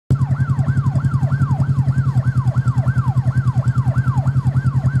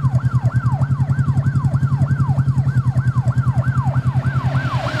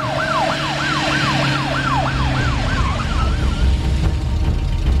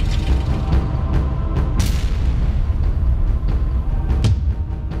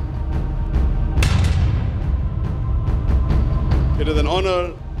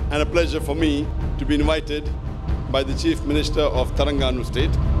pleasure for me to be invited by the Chief Minister of Terengganu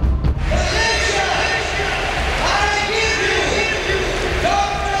State.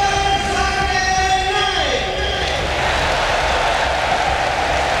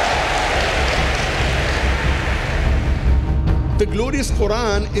 The glorious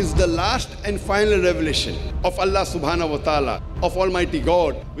Quran is the last and final revelation of Allah subhanahu wa ta'ala, of Almighty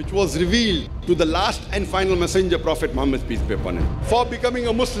God, which was revealed to the last and final messenger, Prophet Muhammad, peace be upon him. For becoming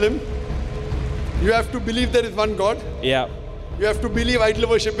a Muslim, you have to believe there is one God. Yeah. You have to believe idol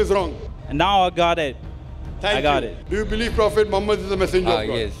worship is wrong. Now I got it. Thank I got you. it. Do you believe Prophet Muhammad is the messenger of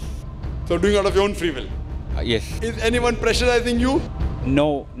God? Yes. So doing out of your own free will. Yes. Is anyone pressurizing you?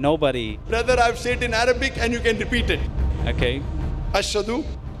 No, nobody. Brother, I've said in Arabic and you can repeat it. Okay. Ashhadu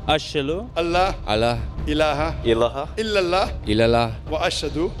Ashhadu Allah Allah ilaha ilaha illallah illallah wa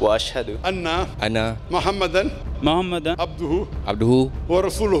ashhadu wa ashhadu anna anna Muhammadan Muhammadan abduhu abduhu wa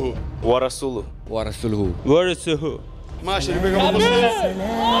rasuluhu. wa rasuluh. wa rasuluhu. wa rasuluhu. Masha, you become a Muslim.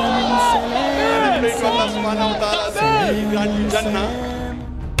 And pray to Allah subhanahu wa ta'ala that He grant you Jannah.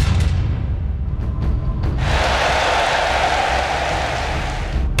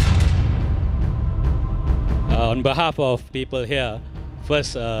 On behalf of people here,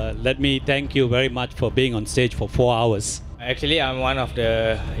 first let me thank you very much for being on stage for 4 hours. Actually, I'm one of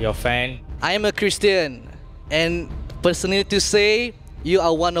your fan. I am a Christian, and personally to say, you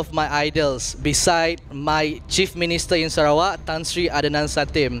are one of my idols, beside my Chief Minister in Sarawak, Tan Sri Adnan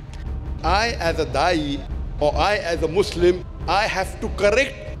Satim. I as a Dai or I as a Muslim, I have to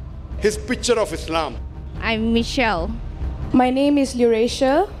correct his picture of Islam. I'm Michelle. My name is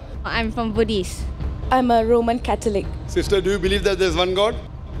Eurasia. I'm from Buddhist. I'm a Roman Catholic. Sister, do you believe that there is one God?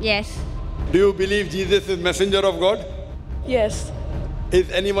 Yes. Do you believe Jesus is messenger of God? Yes.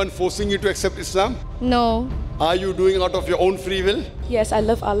 Is anyone forcing you to accept Islam? No. Are you doing out of your own free will? Yes, I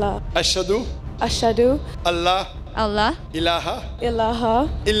love Allah. Ashhadu Ashhadu Allah Allah ilaha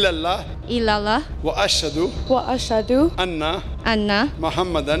ilaha illallah illallah wa ashhadu wa ashhadu anna anna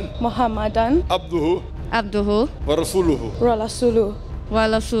Muhammadan Muhammadan abduhu abduhu wa rasuluhu. wa rasuluh. wa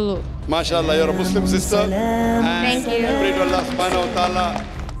rasuluh. MashaAllah, you're a Muslim sister. And Thank you. I pray to Allah subhanahu wa ta'ala.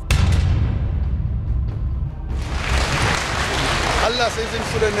 Allah says in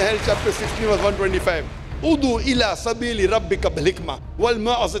Surah Nahl chapter 16 verse 125, Udu ila sabili rabbika bil hikmah wal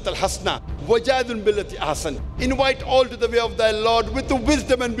ma'azat al hasna wajadun billati ahsan. Invite all to the way of thy Lord with the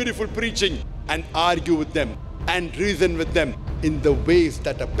wisdom and beautiful preaching, and argue with them and reason with them in the ways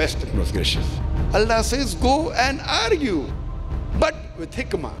that are best and most gracious. Allah says, go and argue, but with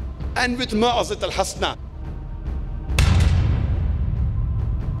hikmah and with ma'azat al hasna.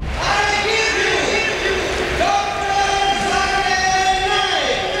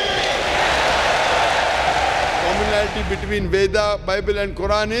 Between Veda, Bible and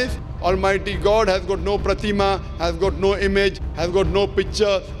Quran is Almighty God has got no pratima, has got no image, has got no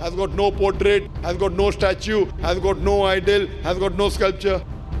picture, has got no portrait, has got no statue, has got no idol, has got no sculpture.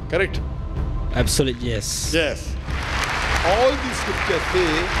 Correct? Absolutely, yes. Yes. All these scriptures say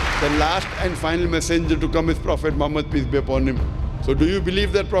the last and final messenger to come is Prophet Muhammad, peace be upon him. So do you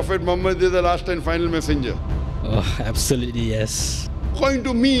believe that Prophet Muhammad is the last and final messenger? Oh, absolutely, yes. According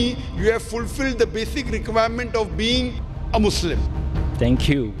to me, you have fulfilled the basic requirement of being a Muslim. Thank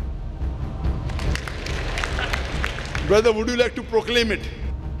you. Brother, would you like to proclaim it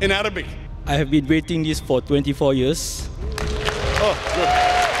in Arabic? I have been waiting this for 24 years. Oh, good.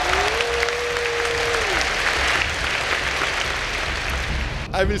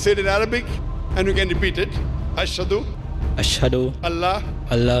 I will say it in Arabic and you can repeat it. Ashhadu Ashhadu Allah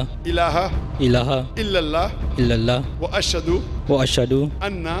Allah ilaha ilaha illallah illallah wa ashhadu wa ashhadu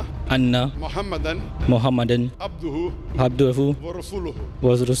anna anna Muhammadan Muhammadan abduhu abduhu wa rasuluhu.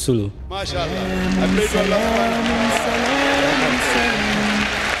 wa rasuluhu. MashaAllah. I pray to Allah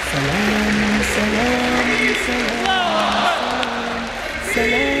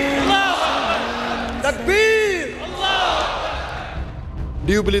Takbir!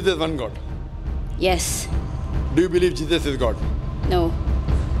 Do you believe there's one God? Yes. Do you believe Jesus is God? No.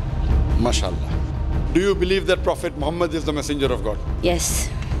 MashaAllah. Do you believe that Prophet Muhammad is the messenger of God? Yes.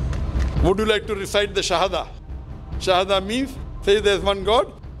 Would you like to recite the Shahada? Shahada means say there's one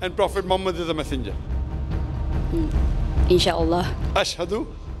God and Prophet Muhammad is the messenger. Inshallah. Ashhadu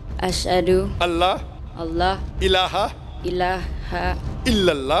Ashhadu Allah Allah ilaha ilaha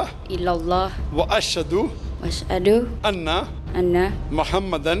illallah illallah wa ashhadu wa ashhadu anna anna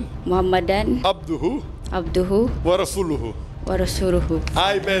Muhammadan Muhammadan abduhu abduhu wa rasuluhu. wa rasuluhu.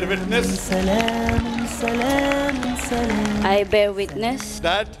 I bear witness I bear witness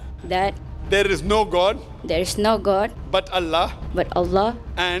that that there is no God there is no God but Allah, but Allah,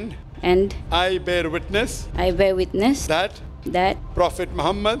 and and I bear witness I bear witness that that Prophet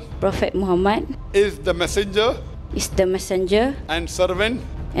Muhammad Prophet Muhammad is the messenger is the messenger and servant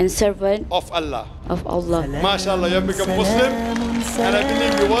and servant of Allah. of Allah. MashaAllah, you have become Muslim, and I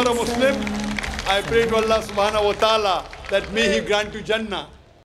believe you are a Muslim. I pray to Allah subhanahu wa ta'ala that may He grant you Jannah.